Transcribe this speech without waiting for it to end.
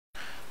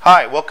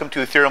Hi, welcome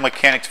to Ethereal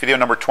Mechanics video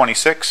number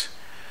 26.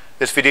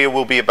 This video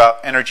will be about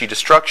energy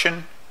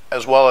destruction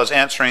as well as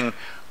answering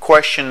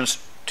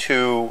questions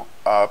to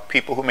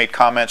people who made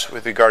comments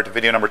with regard to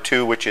video number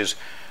 2, which is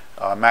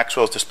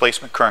Maxwell's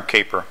displacement current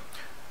caper.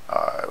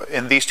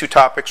 In these two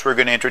topics we're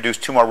going to introduce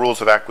two more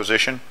rules of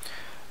acquisition.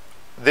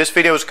 This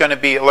video is going to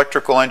be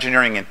electrical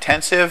engineering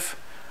intensive,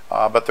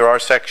 but there are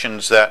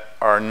sections that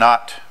are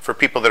not for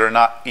people that are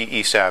not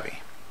EE savvy.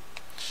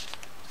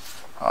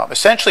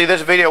 Essentially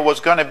this video was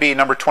going to be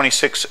number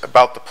 26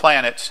 about the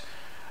planets,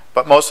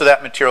 but most of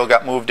that material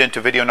got moved into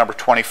video number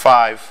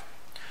 25.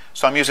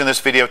 So I'm using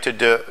this video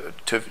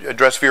to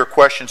address viewer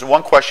questions. And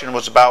one question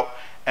was about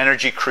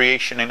energy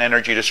creation and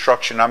energy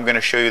destruction. I'm going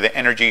to show you that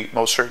energy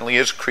most certainly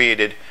is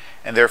created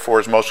and therefore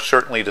is most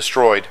certainly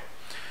destroyed.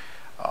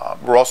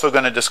 We're also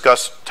going to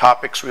discuss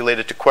topics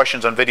related to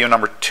questions on video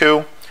number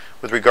 2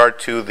 with regard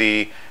to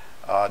the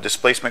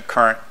displacement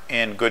current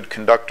in good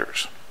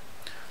conductors.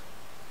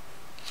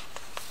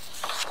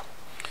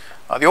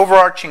 The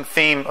overarching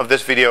theme of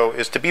this video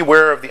is to be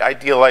aware of the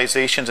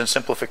idealizations and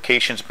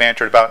simplifications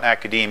bantered about in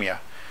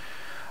academia.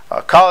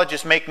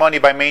 Colleges make money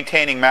by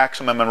maintaining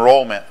maximum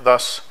enrollment.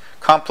 Thus,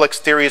 complex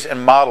theories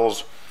and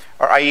models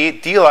are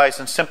idealized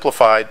and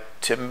simplified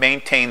to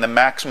maintain the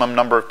maximum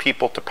number of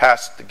people to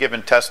pass the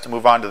given test to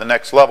move on to the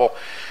next level.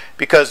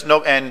 Because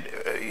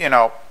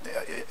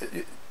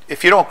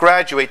if you don't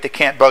graduate, they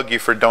can't bug you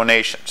for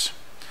donations.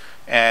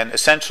 And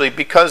essentially,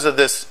 because of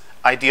this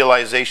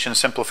idealization,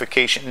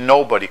 simplification,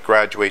 nobody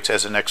graduates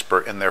as an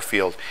expert in their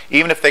field,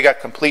 even if they got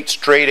complete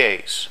straight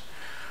A's.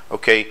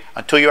 Okay,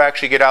 until you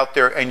actually get out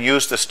there and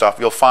use this stuff,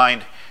 you'll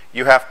find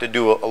you have to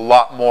do a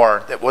lot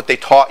more. That what they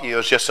taught you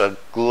is just a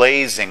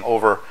glazing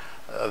over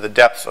the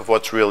depths of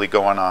what's really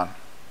going on.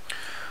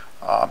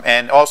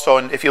 And also,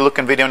 if you look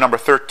in video number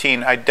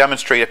 13, I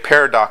demonstrate a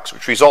paradox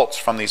which results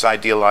from these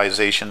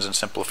idealizations and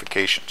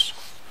simplifications.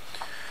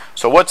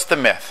 So what's the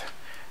myth?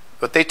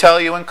 What they tell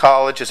you in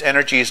college is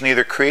energy is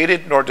neither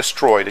created nor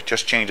destroyed, it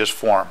just changes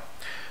form.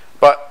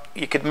 But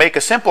you could make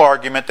a simple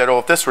argument that, oh,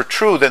 if this were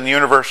true, then the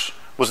universe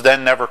was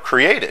then never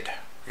created,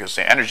 because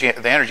the energy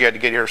had to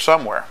get here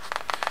somewhere.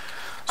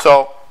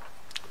 So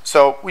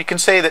we can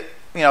say that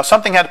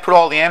something had to put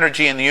all the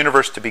energy in the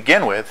universe to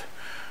begin with,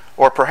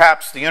 or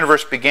perhaps the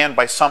universe began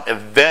by some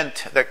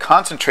event that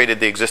concentrated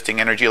the existing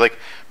energy, like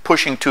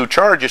pushing two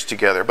charges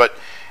together. But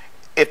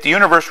if the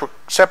universe were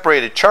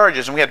separated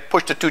charges and we had to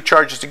push the two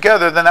charges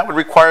together, then that would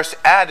require us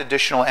to add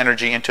additional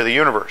energy into the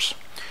universe.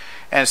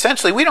 And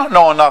essentially, we don't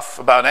know enough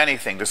about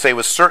anything to say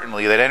with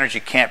certainty that energy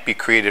can't be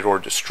created or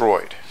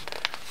destroyed.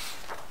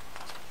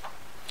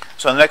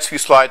 So in the next few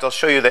slides, I'll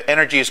show you that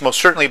energy is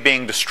most certainly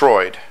being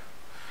destroyed.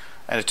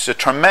 And it's a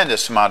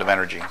tremendous amount of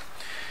energy.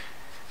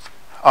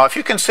 If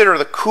you consider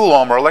the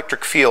Coulomb or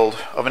electric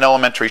field of an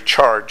elementary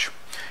charge,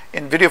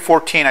 in video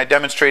 14, I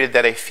demonstrated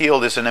that a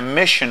field is an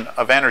emission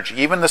of energy,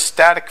 even the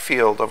static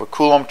field of a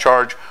Coulomb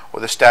charge or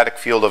the static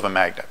field of a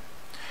magnet.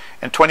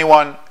 In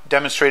 21,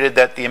 demonstrated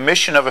that the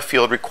emission of a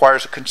field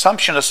requires a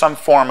consumption of some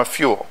form of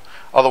fuel,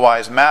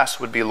 otherwise mass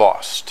would be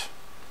lost.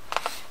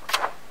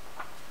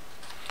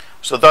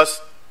 So thus,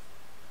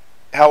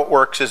 how it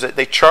works is that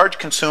a charge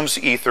consumes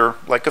the ether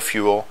like a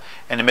fuel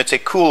and emits a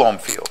Coulomb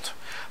field.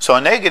 So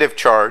a negative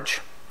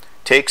charge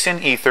takes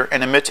in ether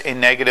and emits a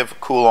negative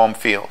Coulomb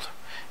field.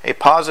 A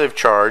positive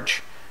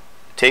charge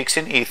takes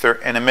in ether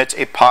and emits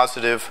a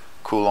positive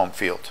Coulomb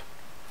field.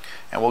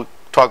 And we'll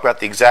talk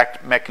about the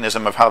exact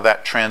mechanism of how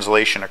that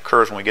translation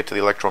occurs when we get to the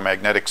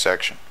electromagnetic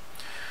section.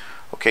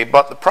 Okay,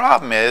 but the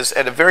problem is,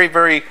 at a very,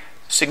 very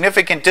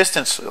significant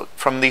distance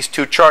from these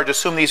two charges,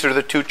 assume these are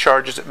the two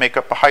charges that make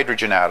up a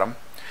hydrogen atom,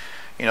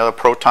 the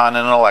proton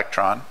and an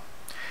electron,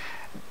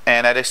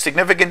 and at a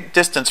significant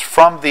distance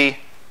from the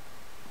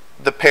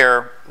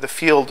pair,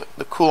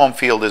 the Coulomb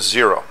field is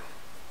 0.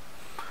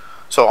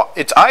 So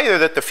it's either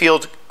that the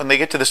fields, when they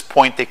get to this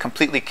point, they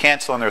completely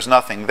cancel and there's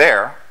nothing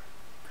there,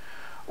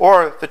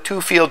 or the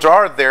two fields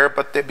are there,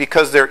 but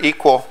because they're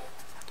equal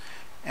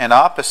and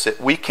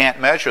opposite, we can't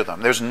measure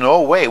them. There's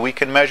no way we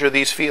can measure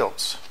these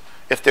fields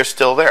if they're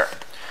still there.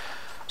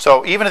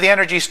 So even if the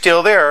energy is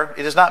still there,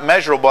 it is not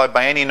measurable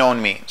by any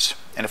known means.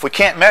 And if we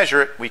can't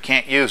measure it, we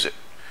can't use it.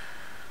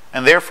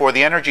 And therefore,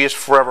 the energy is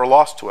forever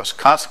lost to us.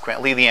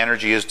 Consequently, the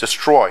energy is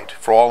destroyed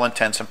for all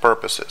intents and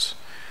purposes.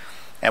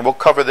 And we'll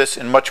cover this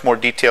in much more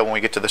detail when we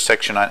get to the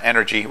section on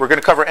energy. We're going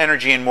to cover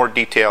energy in more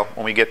detail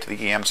when we get to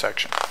the EM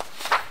section.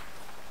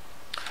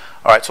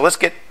 All right, so let's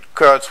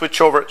switch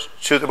over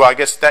to well, I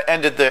guess that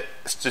ended the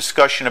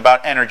discussion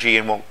about energy,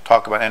 and we'll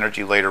talk about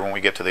energy later when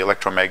we get to the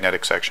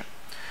electromagnetic section.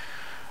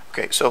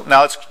 Okay, so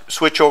now let's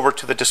switch over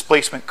to the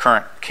displacement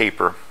current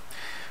caper.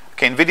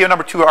 Okay, in video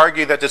number 2, I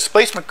argued that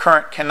displacement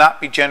current cannot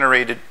be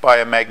generated by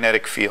a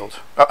magnetic field.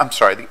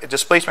 The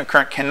displacement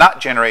current cannot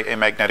generate a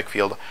magnetic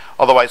field,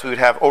 otherwise we would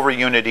have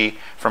overunity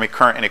from a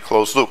current in a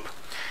closed loop.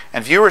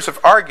 And viewers have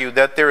argued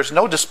that there is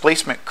no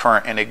displacement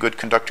current in a good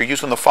conductor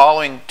using the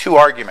following two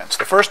arguments.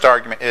 The first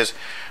argument is,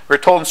 we're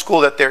told in school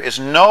that there is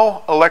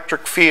no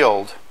electric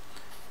field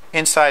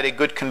inside a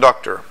good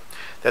conductor,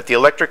 that the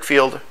electric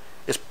field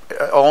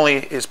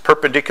is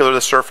perpendicular to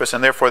the surface,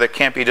 and therefore there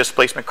can't be a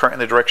displacement current in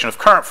the direction of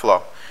current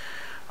flow.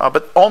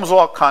 But Ohm's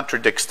law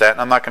contradicts that,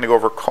 and I'm not going to go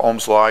over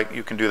Ohm's law.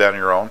 You can do that on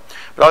your own.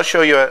 But I'll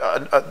show you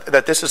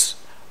that this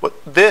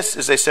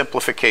is a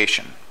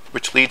simplification,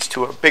 which leads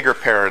to a bigger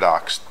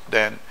paradox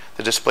than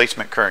the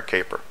displacement current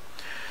caper.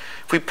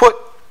 If we put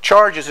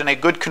charges in a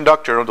good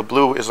conductor, the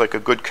blue is like a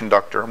good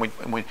conductor,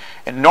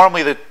 and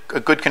normally a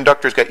good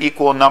conductor has got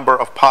equal number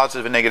of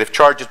positive and negative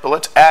charges, but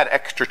let's add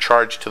extra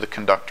charge to the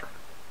conductor.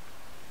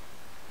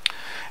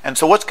 And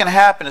so what's going to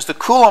happen is the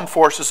Coulomb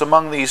forces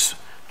among these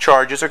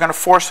charges are going to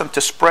force them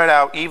to spread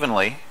out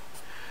evenly,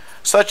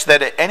 such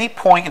that at any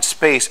point in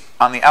space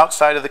on the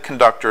outside of the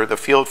conductor, the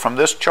field from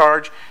this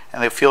charge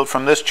and the field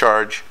from this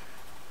charge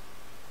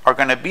are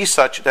going to be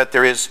such that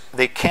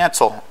they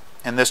cancel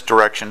in this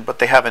direction, but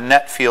they have a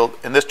net field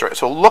in this direction.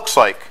 So it looks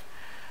like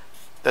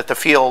that the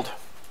field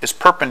is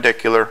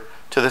perpendicular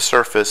to the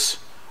surface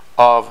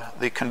of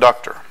the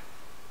conductor,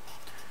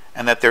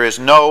 and that there is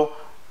no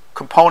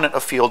component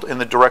of field in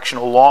the direction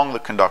along the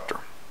conductor.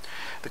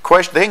 The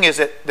thing is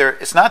that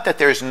it's not that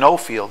there's no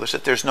field, it's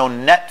that there's no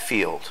net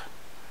field.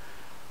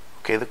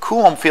 Okay, the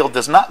Coulomb field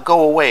does not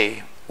go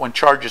away when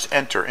charges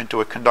enter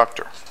into a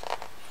conductor.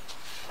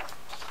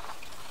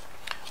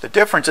 The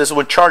difference is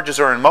when charges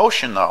are in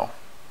motion, though,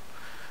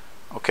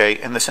 okay,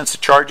 in the sense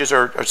that charges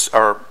are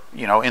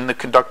in the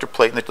conductor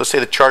plate, and let's say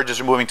the charges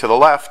are moving to the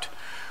left,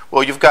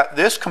 well, you've got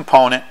this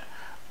component,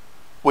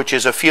 which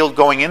is a field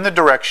going in the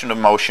direction of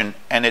motion,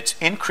 and it's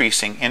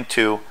increasing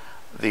into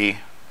the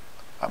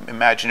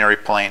imaginary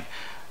plane.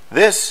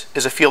 This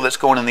is a field that's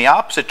going in the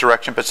opposite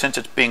direction, but since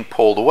it's being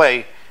pulled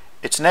away,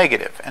 it's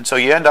negative. And so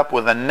you end up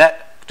with a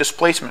net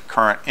displacement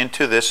current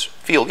into this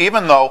field.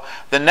 Even though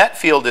the net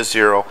field is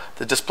zero,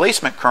 the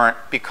displacement current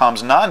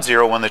becomes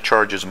non-zero when the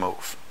charges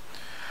move.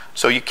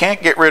 So you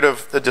can't get rid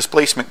of the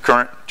displacement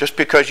current just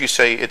because you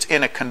say it's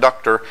in a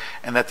conductor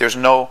and that there's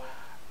no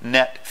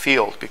net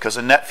field, because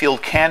the net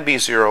field can be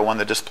zero when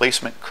the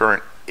displacement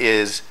current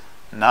is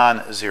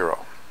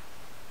non-zero.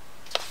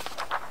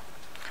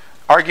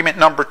 Argument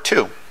number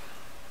 2.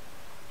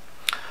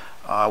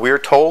 We are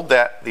told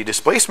that the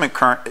displacement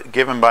current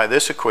given by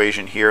this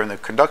equation here and the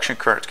conduction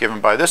current is given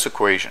by this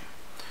equation.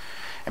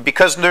 And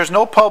because there's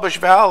no published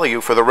value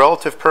for the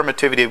relative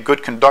permittivity of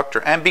good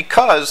conductor, and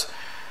because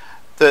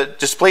the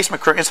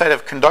displacement current inside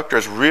of a conductor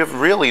is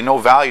really no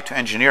value to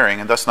engineering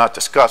and thus not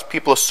discussed,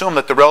 people assume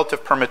that the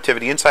relative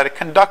permittivity inside a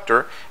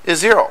conductor is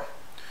zero.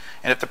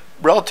 And if the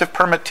relative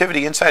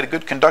permittivity inside a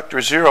good conductor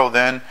is zero,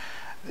 then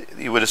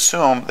you would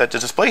assume that the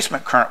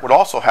displacement current would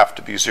also have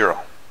to be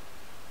zero.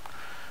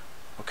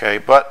 Okay,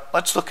 but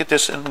let's look at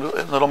this in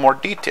a little more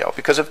detail,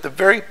 because if the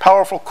very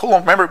powerful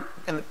Coulomb, remember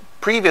in the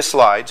previous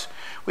slides,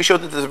 we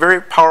showed that the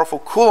very powerful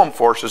Coulomb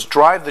forces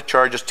drive the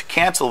charges to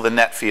cancel the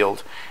net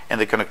field in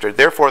the conductor.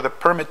 Therefore, the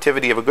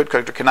permittivity of a good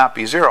conductor cannot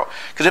be zero.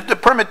 Because if the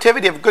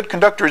permittivity of a good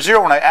conductor is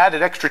zero and I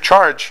added extra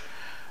charge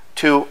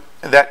to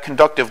that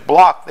conductive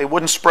block, they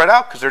wouldn't spread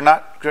out because they're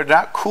not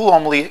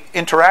Coulombly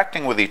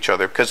interacting with each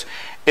other. Because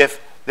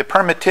if the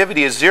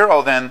permittivity is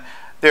zero, then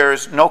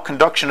there's no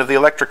conduction of the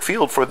electric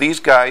field for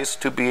these guys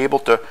to be able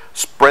to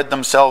spread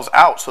themselves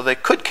out, so they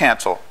could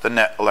cancel the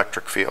net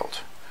electric field.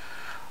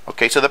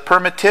 Okay, so the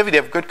permittivity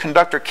of a good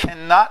conductor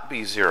cannot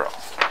be zero.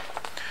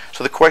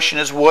 So the question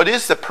is, what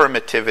is the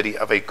permittivity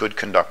of a good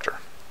conductor?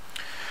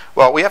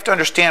 Well, we have to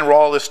understand where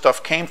all this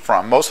stuff came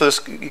from. Most of this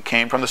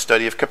came from the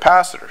study of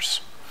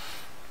capacitors.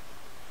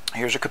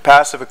 Here's a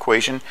capacitive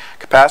equation.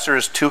 Capacitor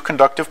is two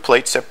conductive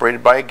plates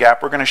separated by a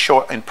gap. We're going to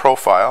show it in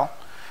profile,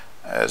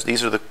 as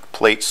these are the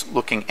plates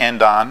looking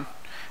end on.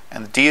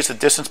 And D is the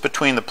distance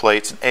between the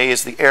plates, and A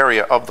is the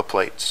area of the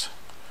plates.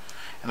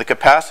 And the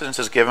capacitance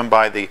is given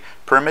by the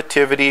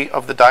permittivity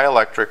of the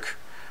dielectric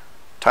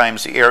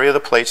times the area of the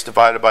plates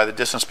divided by the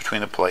distance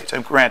between the plates.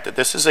 And granted,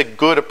 this is a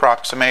good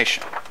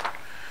approximation.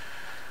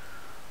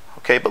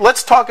 Okay, but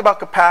let's talk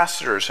about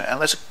capacitors, and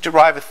let's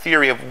derive a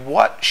theory of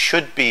what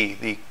should be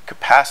the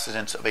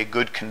capacitance of a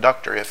good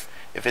conductor if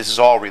this is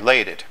all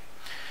related.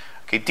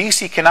 Okay,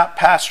 DC cannot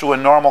pass through a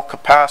normal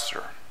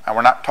capacitor. And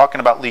we're not talking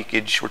about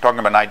leakage, we're talking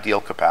about an ideal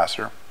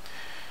capacitor.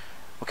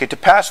 Okay, to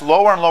pass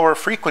lower and lower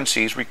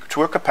frequencies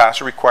to a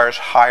capacitor requires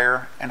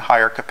higher and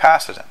higher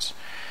capacitance.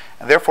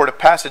 And therefore, to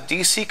pass a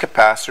DC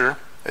capacitor,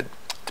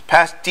 to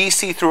pass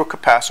DC through a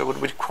capacitor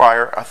would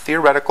require a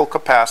theoretical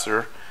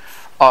capacitor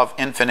of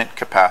infinite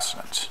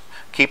capacitance.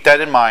 Keep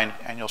that in mind,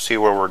 and you'll see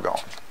where we're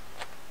going.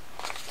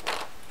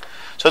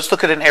 So let's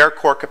look at an air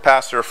core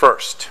capacitor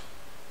first.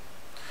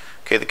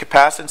 Okay, the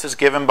capacitance is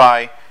given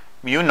by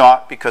mu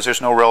naught because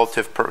there's no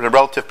the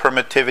relative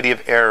permittivity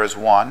of air is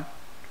 1.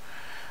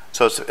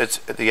 So it's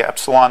the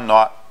epsilon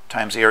naught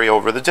times the area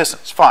over the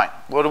distance. Fine.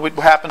 What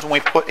happens when we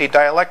put a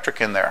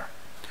dielectric in there?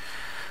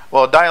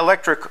 Well, a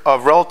dielectric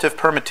of relative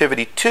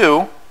permittivity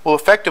 2 will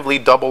effectively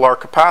double our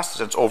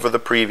capacitance over the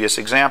previous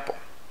example.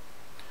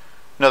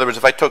 In other words,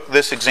 if I took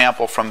this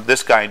example from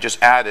this guy and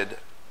just added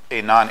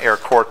a non-air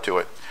core to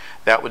it,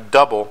 that would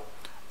double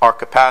our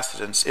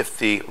capacitance if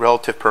the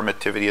relative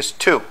permittivity is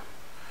 2.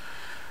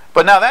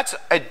 But now that's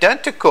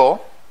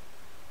identical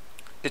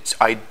it's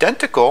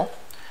identical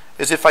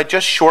as if I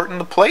just shorten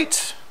the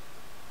plates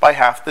by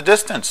half the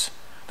distance.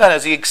 That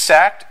has the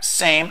exact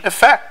same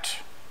effect.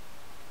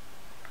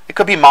 It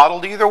could be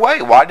modeled either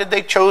way. Why did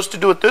they choose to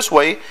do it this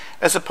way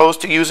as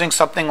opposed to using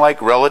something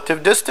like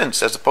relative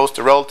distance as opposed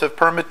to relative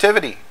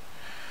permittivity?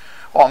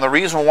 Well, and the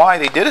reason why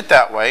they did it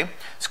that way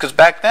is because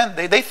back then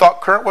they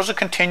thought current was a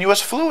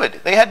continuous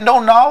fluid. They had no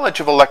knowledge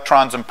of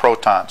electrons and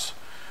protons.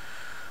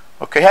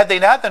 Okay, had they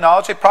had the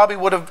knowledge, they probably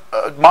would have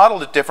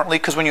modeled it differently,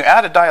 because when you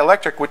add a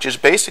dielectric, which is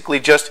basically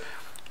just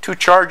two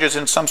charges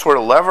in some sort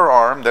of lever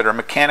arm that are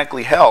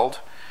mechanically held,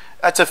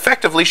 that's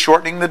effectively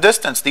shortening the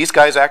distance. These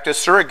guys act as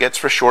surrogates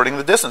for shortening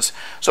the distance.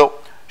 So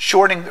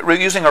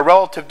using a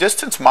relative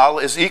distance model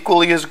is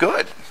equally as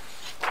good.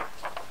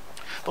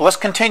 But let's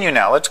continue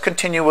now. Let's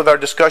continue with our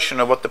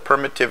discussion of what the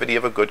permittivity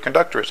of a good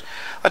conductor is.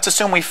 Let's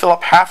assume we fill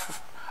up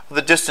half of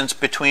the distance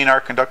between our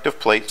conductive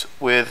plates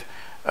with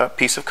a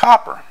piece of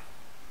copper.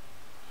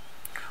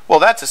 Well,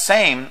 that's the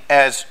same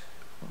as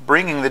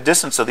bringing the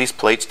distance of these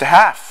plates to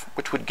half,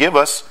 which would give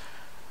us,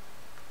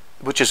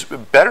 which is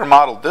better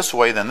modeled this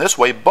way than this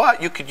way,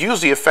 but you could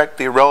use the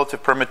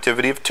relative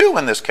permittivity of 2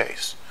 in this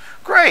case.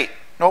 Great,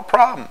 no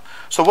problem.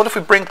 So what if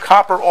we bring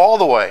copper all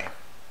the way?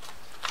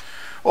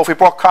 Well, if we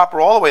brought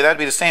copper all the way, that would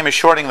be the same as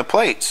shorting the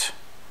plates.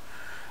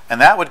 And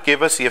that would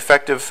give us the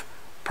effective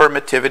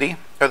permittivity,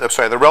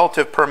 the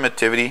relative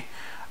permittivity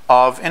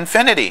of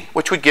infinity,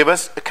 which would give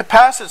us a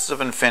capacitance of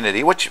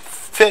infinity, which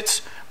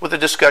fits with the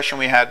discussion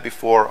we had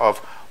before of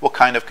what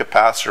kind of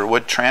capacitor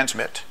would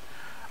transmit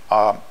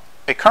a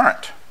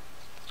current,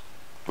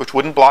 which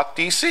wouldn't block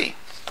DC.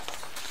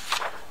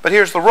 But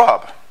here's the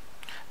rub.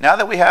 Now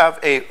that we have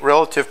a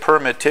relative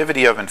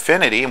permittivity of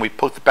infinity and we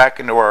put it back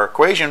into our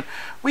equation,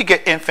 we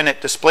get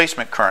infinite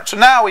displacement current. So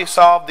now we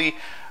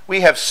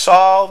have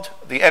solved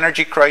the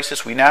energy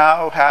crisis. We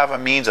now have a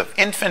means of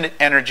infinite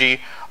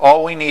energy.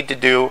 All we need to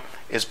do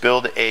is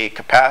build a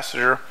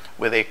capacitor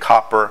with a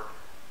copper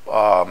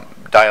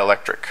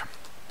dielectric.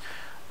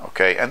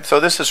 Okay, and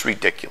so this is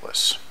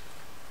ridiculous.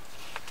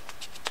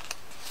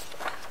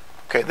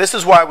 Okay, this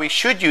is why we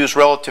should use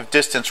relative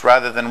distance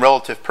rather than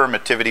relative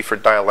permittivity for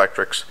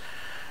dielectrics.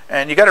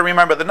 And you got to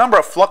remember, the number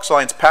of flux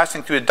lines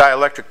passing through a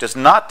dielectric does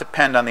not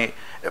depend on the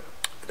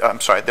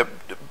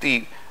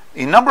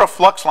number of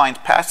flux lines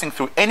passing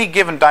through any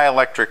given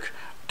dielectric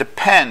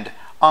depend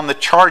on the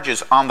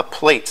charges on the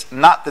plates,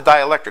 not the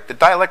dielectric. The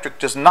dielectric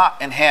does not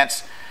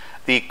enhance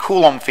the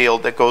Coulomb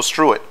field that goes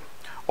through it.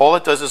 All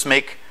it does is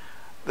make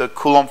the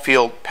Coulomb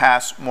field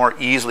pass more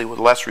easily with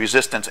less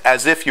resistance,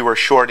 as if you were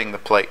shorting the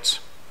plates.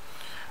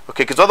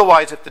 Okay, because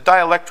otherwise, if the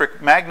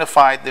dielectric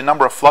magnified the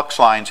number of flux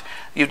lines,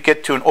 you'd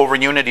get to an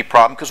over-unity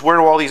problem, because where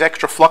do all these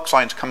extra flux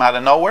lines come out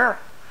of nowhere?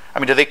 I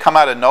mean, do they come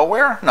out of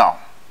nowhere? No.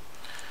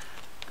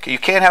 Okay, you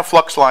can't have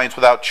flux lines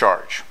without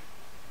charge.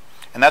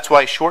 And that's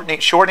why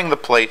shorting the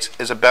plates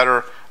is a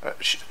better,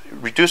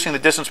 reducing the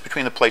distance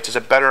between the plates is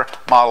a better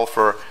model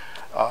for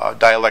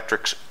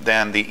dielectrics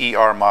than the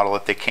ER model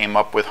that they came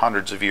up with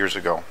hundreds of years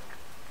ago.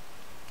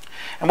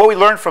 And what we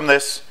learned from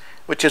this,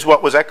 which is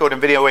what was echoed in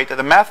video 8, that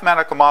the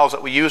mathematical models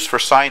that we use for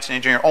science and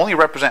engineering only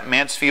represent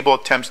man's feeble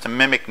attempts to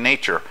mimic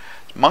nature.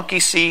 Monkey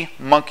see,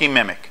 monkey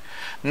mimic.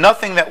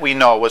 Nothing that we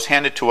know was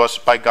handed to us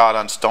by God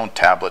on stone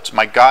tablets.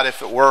 My God,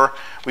 if it were,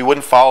 we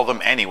wouldn't follow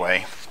them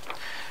anyway.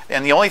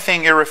 And the only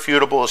thing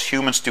irrefutable is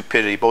human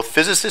stupidity. Both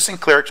physicists and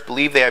clerics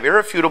believe they have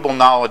irrefutable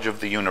knowledge of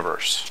the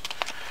universe.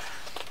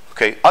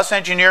 Okay, us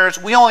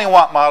engineers, we only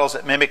want models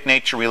that mimic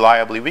nature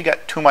reliably. We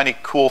got too many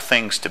cool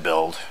things to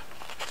build.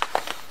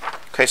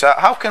 Okay, so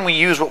how can we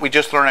use what we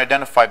just learned to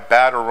identify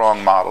bad or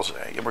wrong models?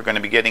 We're going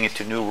to be getting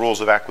into new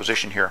rules of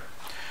acquisition here.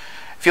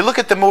 If you look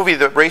at the movie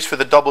The Race for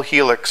the Double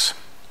Helix,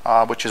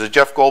 which is a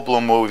Jeff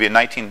Goldblum movie in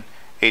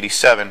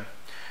 1987,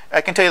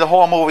 I can tell you the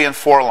whole movie in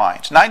 4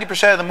 lines.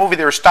 90% of the movie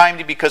they were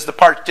stymied because the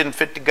parts didn't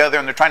fit together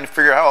and they're trying to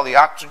figure out how the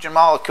oxygen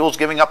molecules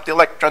giving up the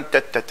electron,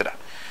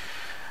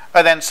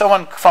 And then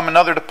someone from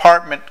another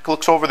department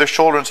looks over their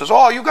shoulder and says,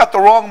 "Oh, you got the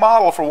wrong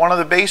model for one of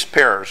the base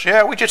pairs."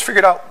 "Yeah, we just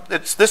figured out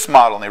it's this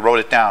model," and they wrote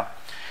it down.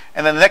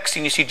 And then the next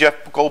thing you see Jeff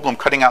Goldblum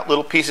cutting out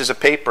little pieces of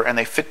paper and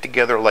they fit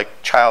together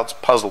like child's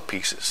puzzle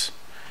pieces.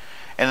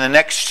 And in the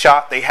next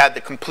shot, they had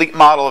the complete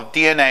model of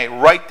DNA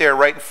right there,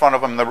 right in front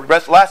of them. The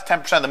last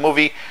 10% of the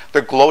movie,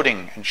 they're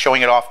gloating and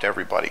showing it off to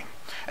everybody.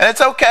 And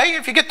it's okay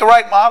if you get the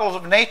right models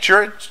of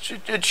nature.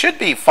 It should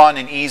be fun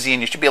and easy,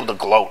 and you should be able to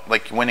gloat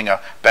like you're winning a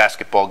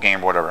basketball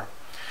game or whatever.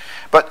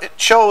 But it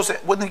shows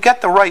that when you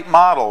get the right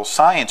models,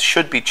 science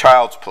should be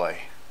child's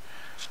play.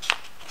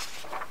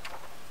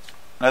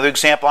 Another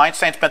example,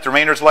 Einstein spent the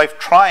remainder of his life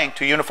trying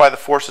to unify the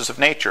forces of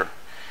nature.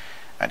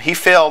 And he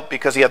failed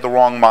because he had the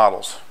wrong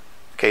models.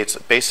 Okay, it's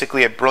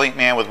basically a brilliant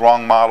man with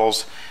wrong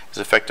models is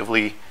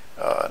effectively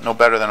no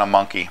better than a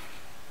monkey.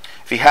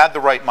 If he had the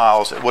right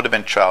models, it would have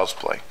been child's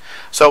play.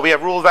 So we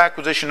have rule of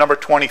acquisition number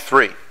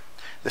 23,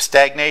 the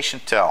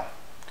stagnation tell.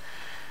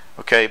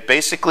 Okay,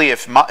 basically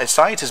if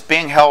science is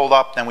being held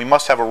up, then we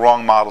must have a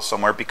wrong model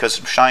somewhere,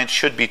 because science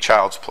should be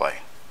child's play.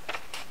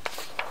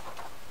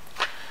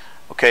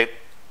 Okay,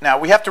 Now,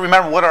 we have to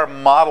remember what our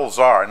models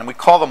are, and we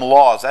call them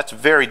laws. That's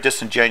very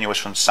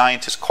disingenuous when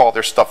scientists call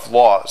their stuff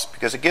laws,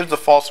 because it gives the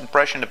false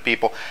impression to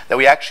people that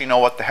we actually know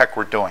what the heck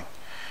we're doing.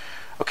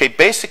 Okay,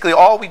 basically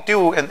all we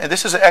do, and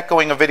this is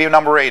echoing of video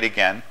number 8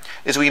 again,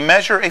 is we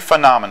measure a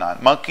phenomenon,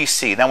 monkey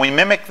see. Then we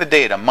mimic the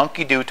data,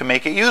 monkey do, to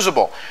make it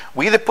usable.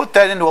 We either put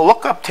that into a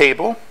lookup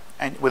table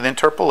and with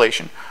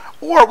interpolation,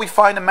 or we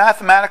find a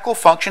mathematical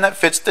function that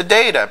fits the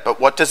data. But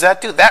what does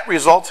that do? That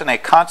results in a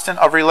constant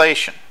of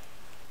relation.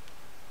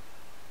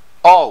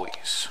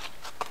 Always.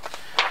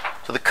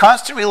 So the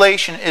constant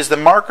relation is the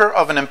marker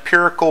of an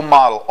empirical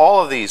model.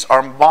 All of these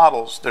are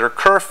models that are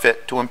curve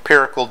fit to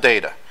empirical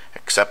data,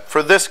 except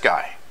for this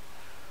guy.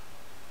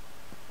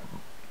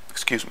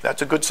 Excuse me,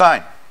 that's a good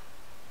sign.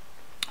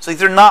 So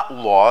these are not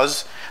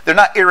laws, they're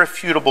not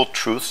irrefutable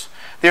truths,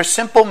 they're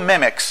simple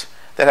mimics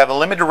that have a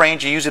limited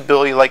range of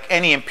usability like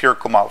any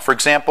empirical model. For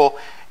example,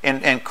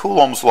 in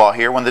Coulomb's law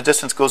here, when the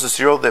distance goes to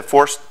 0, the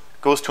force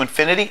goes to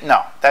infinity?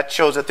 No, that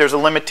shows that there's a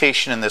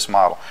limitation in this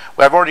model.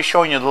 Well, I've already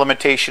shown you the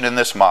limitation in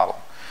this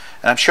model.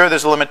 And I'm sure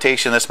there's a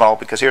limitation in this model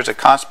because here's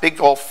a big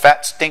old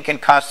fat stinking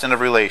constant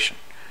of relation.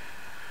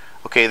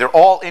 Okay, they're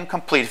all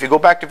incomplete. If you go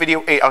back to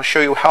video 8, I'll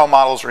show you how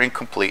models are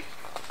incomplete.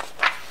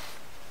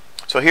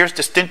 So here's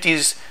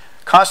Distinti's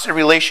constant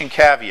relation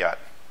caveat.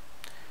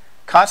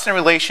 Constant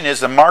relation is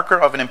the marker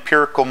of an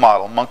empirical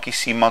model, monkey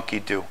see, monkey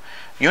do.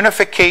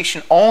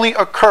 Unification only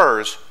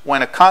occurs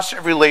when a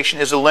constant relation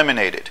is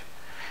eliminated.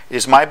 It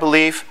is my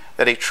belief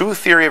that a true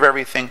theory of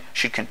everything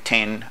should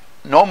contain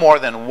no more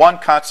than one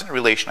constant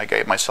relation. I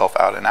gave myself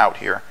out and out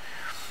here.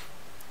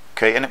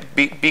 Okay, and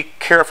be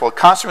careful. A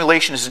constant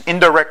relation is an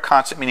indirect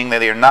constant, meaning that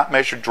they are not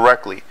measured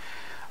directly.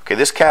 Okay,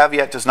 this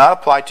caveat does not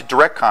apply to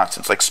direct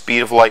constants like speed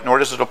of light, nor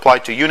does it apply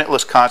to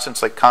unitless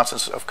constants like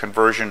constants of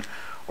conversion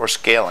or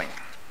scaling.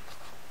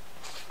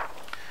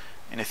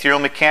 In ethereal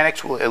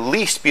mechanics, we'll at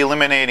least be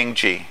eliminating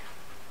G.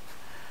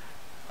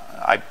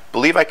 I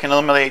believe I can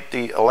eliminate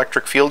the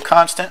electric field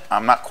constant.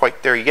 I'm not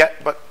quite there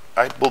yet, but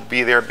I will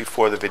be there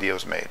before the video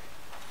is made.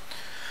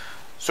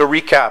 So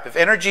recap, if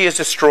energy is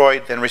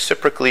destroyed, then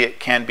reciprocally it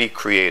can be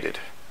created.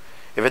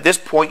 If at this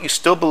point you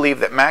still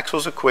believe that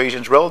Maxwell's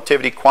equations,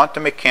 relativity,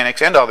 quantum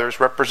mechanics, and others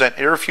represent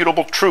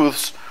irrefutable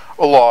truths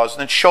or laws,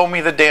 then show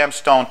me the damn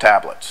stone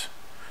tablets.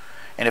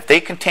 And if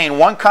they contain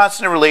one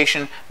constant of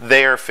relation,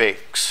 they are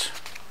fakes.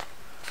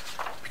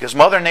 Because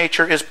Mother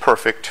Nature is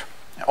perfect.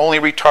 Only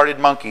retarded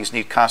monkeys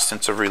need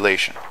constants of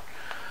relation.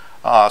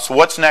 So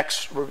what's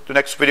next? The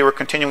next video we're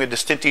continuing with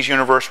Distinti's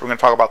universe. We're going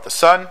to talk about the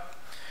sun.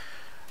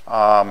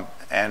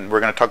 And we're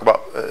going to talk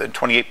about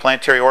 28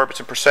 planetary orbits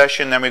in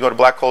precession. Then we go to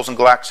black holes and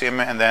galaxium.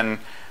 And then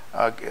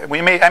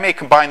I may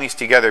combine these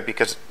together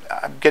because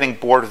I'm getting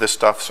bored of this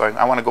stuff. So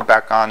I want to go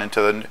back on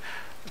into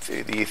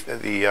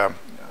the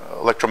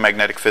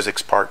electromagnetic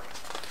physics part.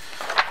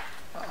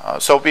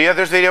 So yeah,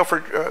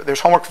 there's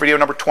homework for video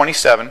number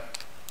 27.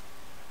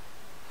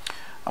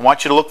 I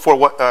want you to look for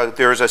what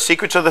there's a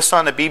Secrets of the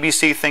Sun, a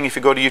BBC thing. If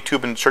you go to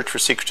YouTube and search for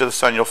Secrets of the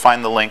Sun, you'll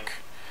find the link.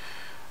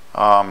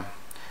 And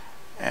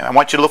I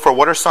want you to look for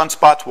what are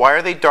sunspots, why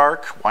are they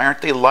dark, why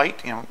aren't they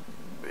light? You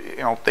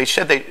know, they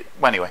said they.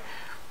 Well, anyway,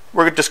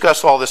 we're going to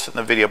discuss all this in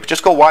the video. But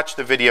just go watch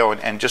the video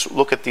and just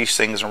look at these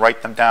things and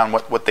write them down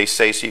what they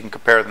say so you can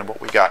compare them to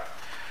what we got.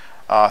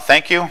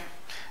 Thank you.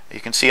 You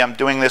can see I'm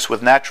doing this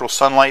with natural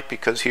sunlight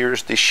because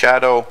here's the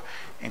shadow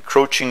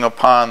encroaching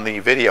upon the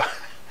video.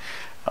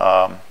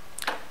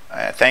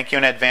 Thank you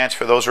in advance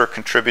for those who are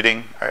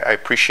contributing. I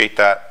appreciate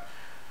that.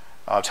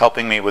 It's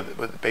helping me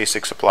with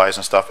basic supplies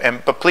and stuff.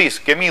 But please,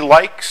 give me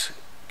likes.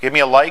 Give me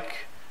a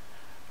like.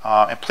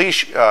 And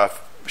please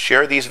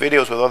share these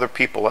videos with other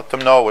people. Let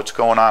them know what's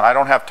going on. I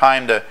don't have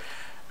time to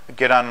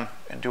get on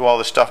and do all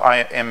this stuff. I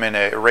am in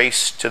a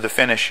race to the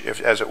finish,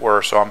 as it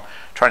were. So I'm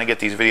trying to get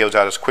these videos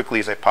out as quickly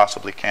as I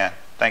possibly can.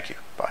 Thank you.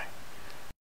 Bye.